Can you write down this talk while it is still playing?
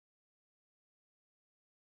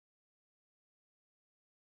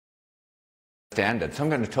standard. So I'm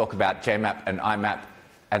going to talk about JMAP and IMAP,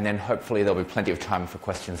 and then hopefully there'll be plenty of time for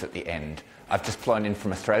questions at the end. I've just flown in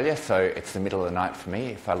from Australia, so it's the middle of the night for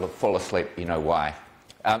me. If I fall asleep, you know why.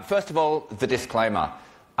 First of all, the disclaimer.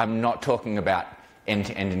 I'm not talking about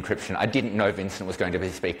end-to-end encryption. I didn't know Vincent was going to be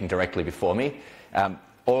speaking directly before me.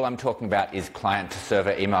 All I'm talking about is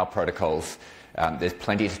client-to-server email protocols. There's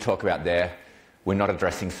plenty to talk about there. We're not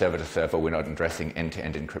addressing server-to-server. We're not addressing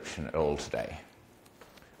end-to-end encryption at all today.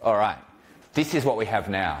 All right. This is what we have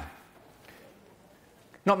now.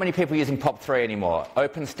 Not many people using POP3 anymore.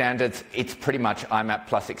 Open standards, it's pretty much IMAP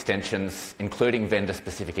plus extensions, including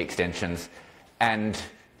vendor-specific extensions, and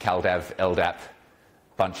CalDAV, LDAP,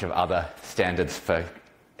 bunch of other standards for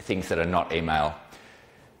things that are not email.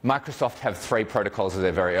 Microsoft have 3 protocols of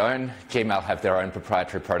their very own. Gmail have their own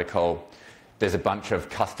proprietary protocol. There's a bunch of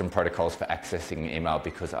custom protocols for accessing email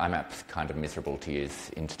because IMAP's kind of miserable to use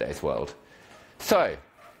in today's world. So,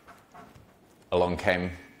 along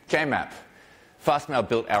came JMAP. Fastmail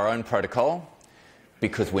built our own protocol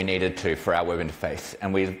because we needed to for our web interface.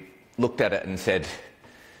 And we looked at it and said,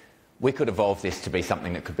 we could evolve this to be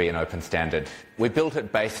something that could be an open standard. We built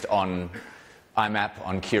it based on IMAP,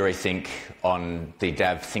 on QResync, on the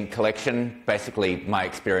DAV sync collection. Basically, my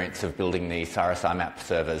experience of building the Cyrus IMAP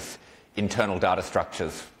servers, internal data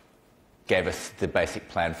structures, gave us the basic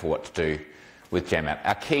plan for what to do with JMAP.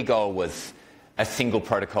 Our key goal was a single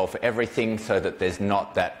protocol for everything so that there's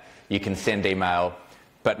not that you can send email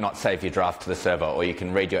but not save your draft to the server, or you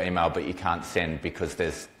can read your email but you can't send because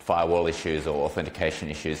there's firewall issues or authentication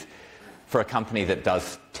issues. For a company that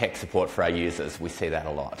does tech support for our users, we see that a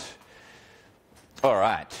lot. All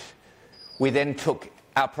right. We then took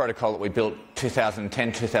our protocol that we built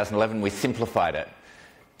 2010, 2011, we simplified it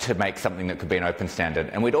to make something that could be an open standard.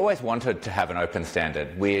 And we'd always wanted to have an open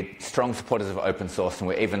standard. We're strong supporters of open source, and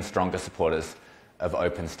we're even stronger supporters of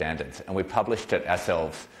open standards. And we published it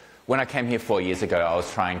ourselves. When I came here 4 years ago, I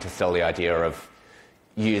was trying to sell the idea of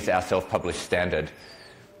use our self-published standard.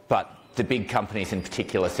 But the big companies in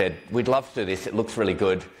particular said, we'd love to do this, it looks really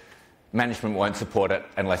good. Management won't support it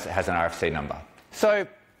unless it has an RFC number. So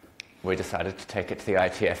we decided to take it to the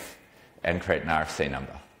IETF and create an RFC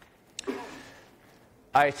number.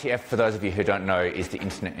 IETF, for those of you who don't know, is the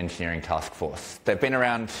Internet Engineering Task Force. They've been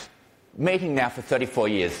around meeting now for 34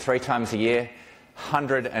 years, 3 times a year,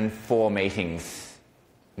 104 meetings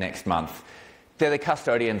next month. They're the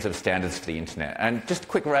custodians of standards for the internet. And just a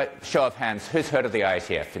quick show of hands, who's heard of the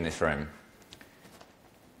IETF in this room?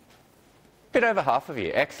 A bit over half of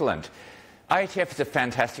you, excellent. IETF is a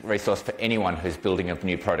fantastic resource for anyone who's building a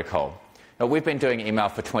new protocol. Now, we've been doing email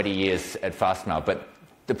for 20 years at Fastmail, but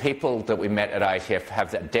the people that we met at IETF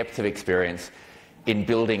have that depth of experience in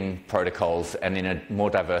building protocols and in a more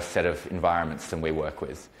diverse set of environments than we work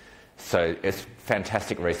with. So it's a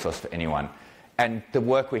fantastic resource for anyone. And the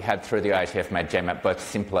work we had through the IETF made JMAP both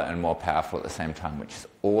simpler and more powerful at the same time, which is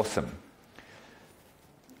awesome.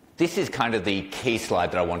 This is kind of the key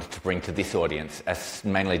slide that I wanted to bring to this audience, as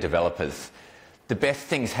mainly developers. The best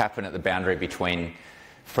things happen at the boundary between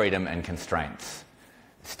freedom and constraints.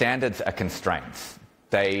 Standards are constraints.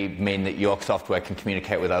 They mean that your software can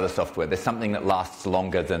communicate with other software. There's something that lasts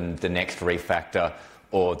longer than the next refactor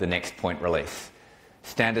or the next point release.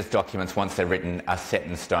 Standards documents, once they're written, are set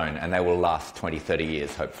in stone, and they will last 20, 30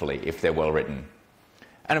 years, hopefully, if they're well written.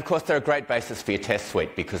 And of course, they're a great basis for your test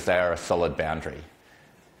suite because they are a solid boundary.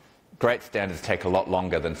 Great standards take a lot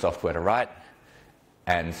longer than software to write,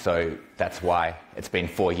 and so that's why it's been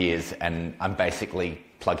 4 years, and I'm basically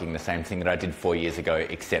plugging the same thing that I did 4 years ago,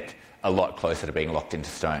 except a lot closer to being locked into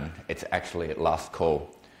stone. It's actually at last call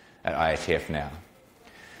at IETF now.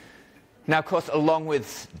 Now, of course, along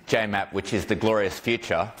with JMAP, which is the glorious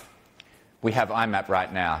future, we have IMAP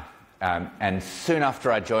right now. And soon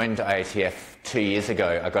after I joined IETF 2 years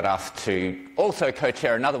ago, I got asked to also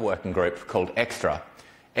co-chair another working group called Extra.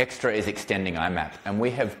 Extra is extending IMAP. And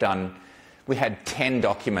we had 10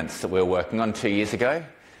 documents that we were working on 2 years ago.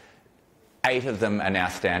 8 of them are now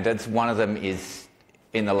standards. 1 of them is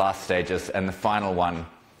in the last stages, and the final one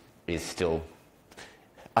is still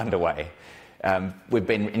underway. We've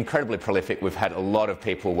been incredibly prolific. We've had a lot of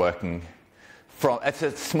people working it's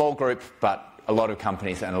a small group, but a lot of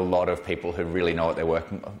companies and a lot of people who really know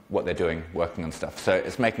what they're doing, working on stuff. So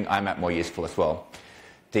it's making IMAP more useful as well.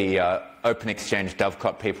 The Open Exchange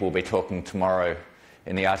Dovecot people will be talking tomorrow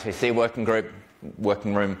in the RTC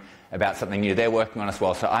working room about something new they're working on as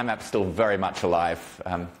well. So IMAP's still very much alive.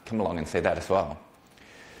 Come along and see that as well.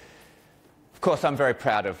 Of course, I'm very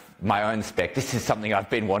proud of my own spec. This is something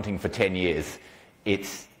I've been wanting for 10 years.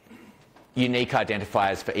 It's unique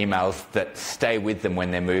identifiers for emails that stay with them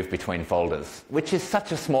when they're moved between folders, which is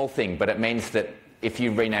such a small thing, but it means that if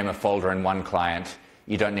you rename a folder in one client,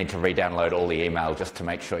 you don't need to re-download all the email just to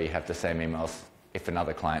make sure you have the same emails if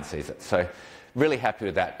another client sees it. So really happy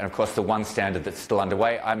with that. And of course, the one standard that's still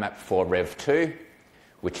underway, IMAP 4 Rev 2,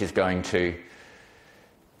 which is going to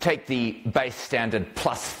take the base standard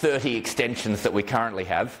plus 30 extensions that we currently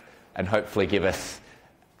have and hopefully give us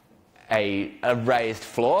a raised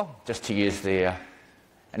floor, just to use the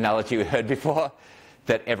analogy we heard before,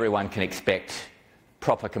 that everyone can expect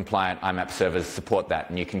proper compliant IMAP servers support that.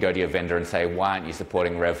 And you can go to your vendor and say, why aren't you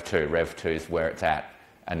supporting Rev 2? Rev 2 is where it's at.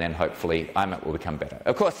 And then hopefully IMAP will become better.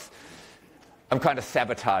 Of course, I'm kind of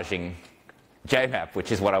sabotaging JMAP,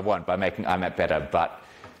 which is what I want, by making IMAP better, but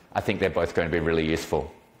I think they're both going to be really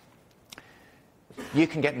useful. You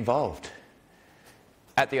can get involved.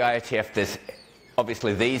 At the IATF, there's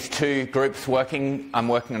obviously these two groups working. I'm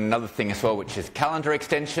working on another thing as well, which is calendar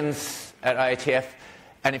extensions at IATF.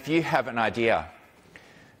 And if you have an idea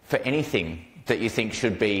for anything that you think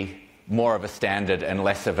should be more of a standard and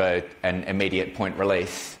less of an immediate point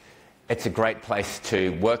release, it's a great place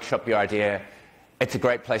to workshop your idea. It's a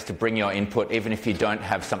great place to bring your input, even if you don't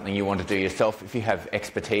have something you want to do yourself. If you have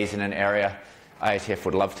expertise in an area, IATF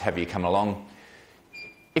would love to have you come along.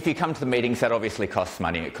 If you come to the meetings, that obviously costs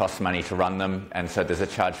money. It costs money to run them, and so there's a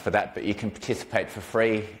charge for that, but you can participate for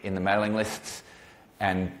free in the mailing lists,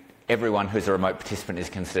 and everyone who's a remote participant is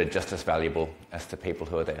considered just as valuable as the people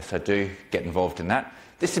who are there. So do get involved in that.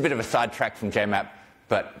 This is a bit of a sidetrack from JMAP,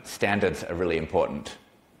 but standards are really important.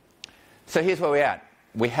 So here's where we're at.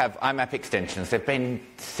 We have IMAP extensions. There have been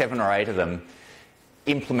 7 or 8 of them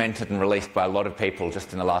implemented and released by a lot of people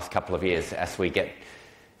just in the last couple of years as we get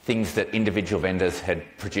things that individual vendors had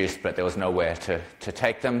produced, but there was nowhere to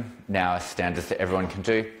take them. Now as standards that everyone can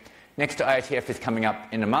do. Next to IATF is coming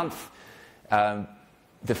up in a month.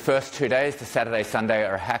 The first 2 days, the Saturday, Sunday,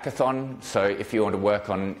 are a hackathon. So if you want to work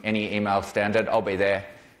on any email standard, I'll be there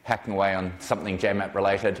hacking away on something JMAP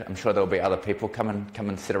related. I'm sure there'll be other people come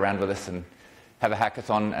and sit around with us and have a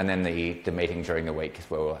hackathon. And then the meeting during the week is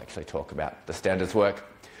where we'll actually talk about the standards work.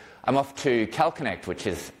 I'm off to CalConnect, which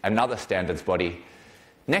is another standards body,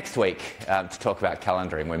 next week to talk about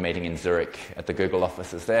calendaring. We're meeting in Zurich at the Google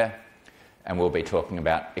offices there, and we'll be talking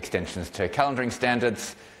about extensions to calendaring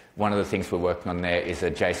standards. One of the things we're working on there is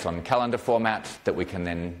a JSON calendar format that we can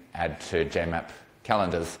then add to JMAP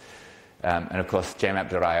calendars. And of course,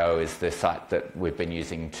 jmap.io is the site that we've been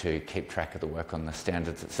using to keep track of the work on the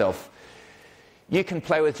standards itself. You can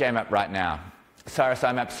play with JMAP right now. Cyrus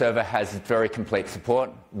IMAP server has very complete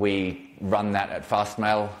support. We run that at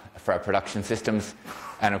Fastmail for our production systems.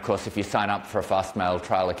 And of course, if you sign up for a Fastmail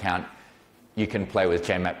trial account, you can play with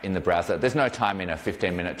JMAP in the browser. There's no time in a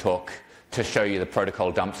 15-minute talk to show you the protocol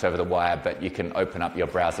dumps over the wire, but you can open up your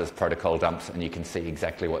browser's protocol dumps and you can see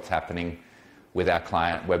exactly what's happening with our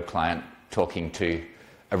client, web client, talking to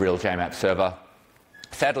a real JMAP server.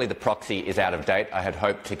 Sadly, the proxy is out of date. I had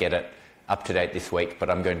hoped to get it up to date this week, but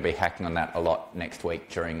I'm going to be hacking on that a lot next week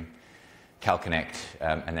during CalConnect,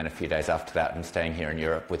 and then a few days after that I'm staying here in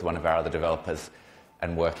Europe with one of our other developers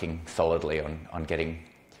and working solidly on getting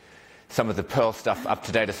some of the Perl stuff up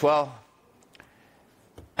to date as well.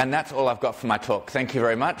 And that's all I've got for my talk. Thank you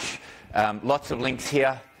very much. Lots of links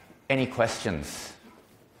here. Any questions?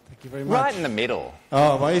 Thank you very much. Right in the middle.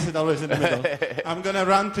 Oh, why is it always in the middle? I'm going to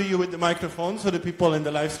run to you with the microphone so the people in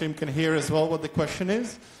the live stream can hear as well what the question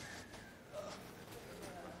is.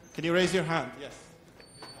 Can you raise your hand? Yes.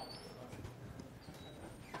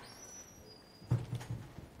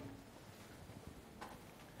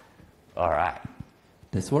 All right.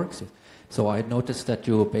 This works. So I noticed that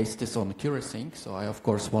you based this on QRasync. So I, of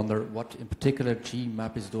course, wonder what in particular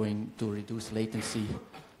JMAP is doing to reduce latency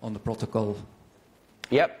on the protocol.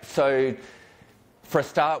 Yep. So for a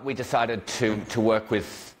start, we decided to work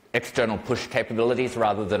with external push capabilities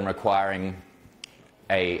rather than requiring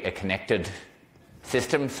a connected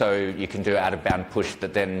system. So you can do out-of-bound push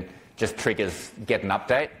that then just triggers get an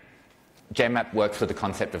update. JMAP works with the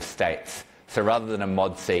concept of states. So rather than a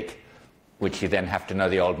mod seek, which you then have to know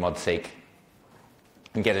the old mod seek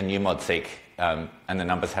and get a new mod seek, and the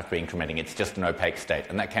numbers have to be incrementing. It's just an opaque state.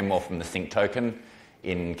 And that came more from the sync token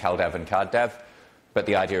in CalDAV and CardDAV. But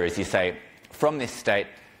the idea is you say, from this state,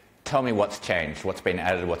 tell me what's changed, what's been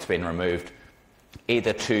added, what's been removed,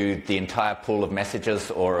 either to the entire pool of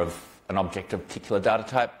messages or of an object of particular data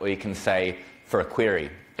type, or you can say for a query,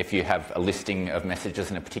 if you have a listing of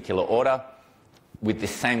messages in a particular order, with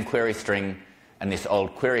this same query string and this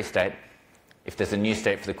old query state, if there's a new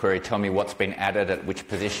state for the query, tell me what's been added at which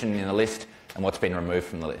position in the list and what's been removed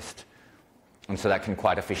from the list. And so that can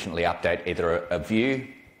quite efficiently update either a view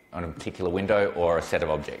on a particular window or a set of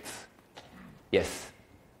objects. Yes?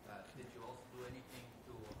 Did you also do anything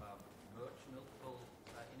to merge multiple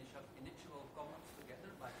initial comments together,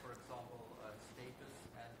 like for example status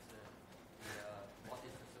and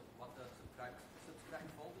what the subscribe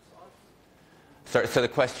folders are? So the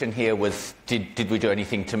question here was, did we do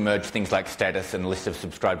anything to merge things like status and a list of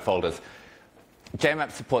subscribed folders?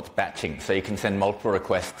 JMAP supports batching, so you can send multiple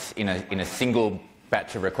requests in a single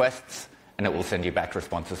batch of requests, and it will send you back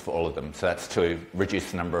responses for all of them. So that's to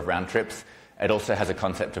reduce the number of round trips. It also has a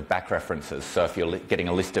concept of back references. So if you're getting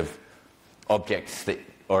a list of objects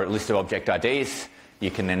or a list of object IDs,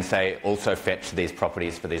 you can then say, also fetch these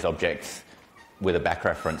properties for these objects with a back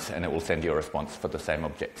reference, and it will send you a response for the same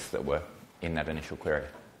objects that were in that initial query.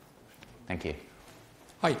 Thank you.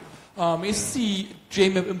 Hi. Is the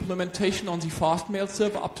JMAP implementation on the FastMail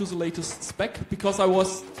server up to the latest spec? Because I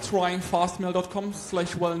was trying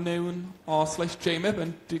fastmail.com/well-known /JMAP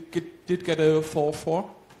and did get a 4.4.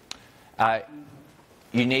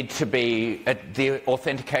 You need to be at the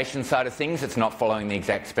authentication side of things. It's not following the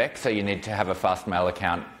exact spec, so you need to have a FastMail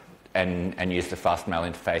account and use the FastMail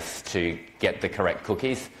interface to get the correct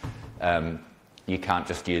cookies. You can't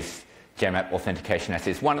just use JMAP authentication as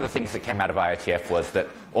is. One of the things that came out of IETF was that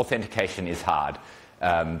authentication is hard.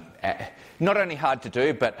 Not only hard to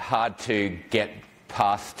do, but hard to get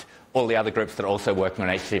past all the other groups that are also working on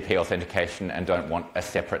HTTP authentication and don't want a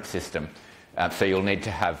separate system. So you'll need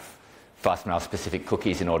to have FastMail-specific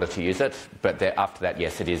cookies in order to use it. But after that,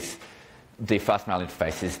 yes, it is. The FastMail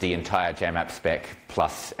interface is the entire JMAP spec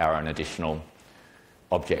plus our own additional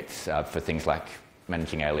objects for things like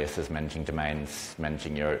managing aliases, managing domains,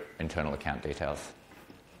 managing your internal account details.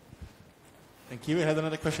 Thank you. We had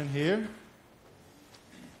another question here.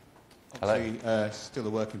 Obviously, still a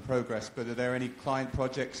work in progress, but are there any client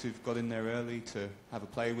projects who've got in there early to have a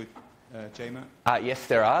play with JMAP? Yes,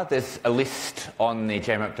 there are. There's a list on the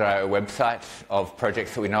JMAP.io website of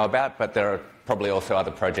projects that we know about, but there are probably also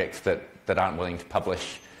other projects that aren't willing to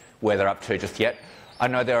publish where they're up to just yet. I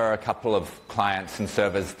know there are a couple of clients and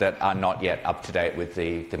servers that are not yet up to date with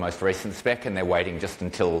the most recent spec, and they're waiting just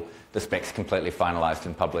until the spec's completely finalised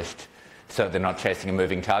and published. So they're not chasing a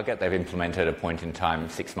moving target. They've implemented a point in time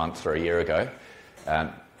 6 months or a year ago.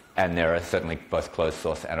 And there are certainly both closed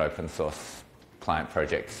source and open source client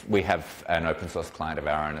projects. We have an open source client of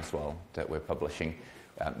our own as well that we're publishing.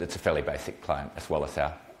 It's a fairly basic client as well as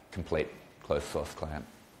our complete closed source client.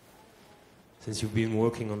 Since you've been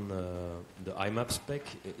working on the IMAP spec,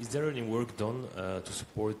 is there any work done to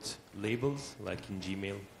support labels, like in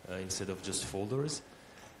Gmail, instead of just folders?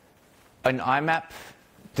 In IMAP,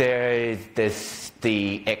 there's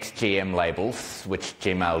the XGM labels, which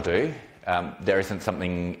Gmail do. There isn't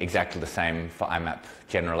something exactly the same for IMAP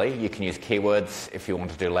generally. You can use keywords if you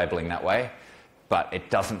want to do labeling that way, but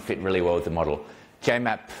it doesn't fit really well with the model.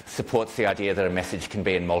 JMAP supports the idea that a message can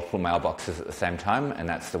be in multiple mailboxes at the same time, and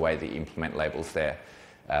that's the way that you implement labels there.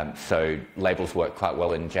 So labels work quite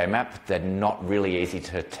well in JMAP. They're not really easy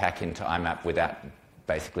to tack into IMAP without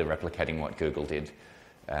basically replicating what Google did,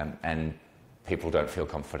 and people don't feel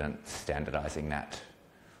confident standardizing that.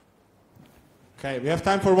 Okay, we have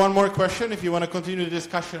time for one more question. If you want to continue the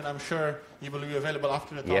discussion, I'm sure you will be available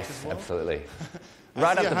after the talk yes, as well. Yes, absolutely.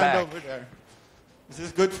 Right up the back. Over there. This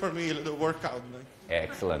is good for me, a little workout.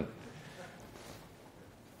 Excellent.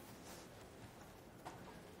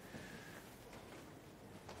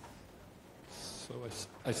 So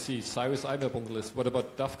I see Cyrus IMAP on the list. What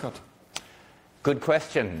about Dovecut? Good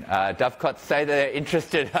question. Dovecut say they're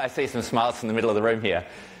interested. I see some smiles in the middle of the room here.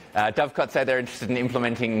 Dovecut say they're interested in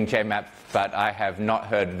implementing JMAP, but I have not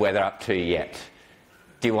heard where they're up to yet.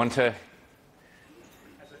 Do you want to? As a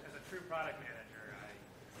true product manager, I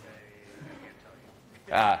can't tell you.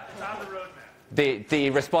 It's on the roadmap. The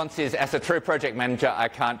response is, as a true project manager, I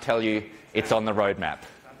can't tell you it's on the roadmap.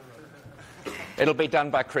 It'll be done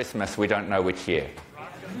by Christmas. We don't know which year.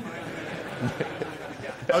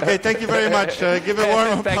 Okay, thank you very much. Give a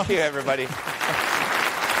warm applause. Thank you, everybody.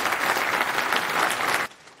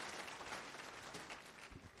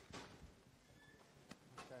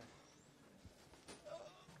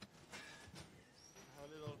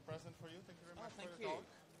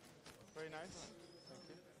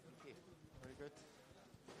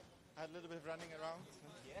 A little bit of running around.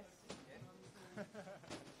 Yes.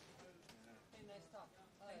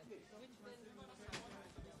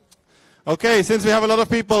 Okay, since we have a lot of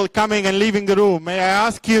people coming and leaving the room, may I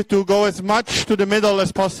ask you to go as much to the middle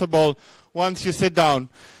as possible once you sit down.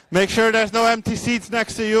 Make sure there's no empty seats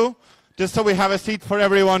next to you, just so we have a seat for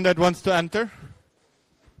everyone that wants to enter.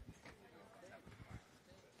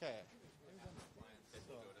 Okay.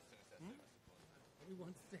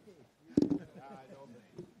 I don't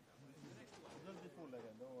think.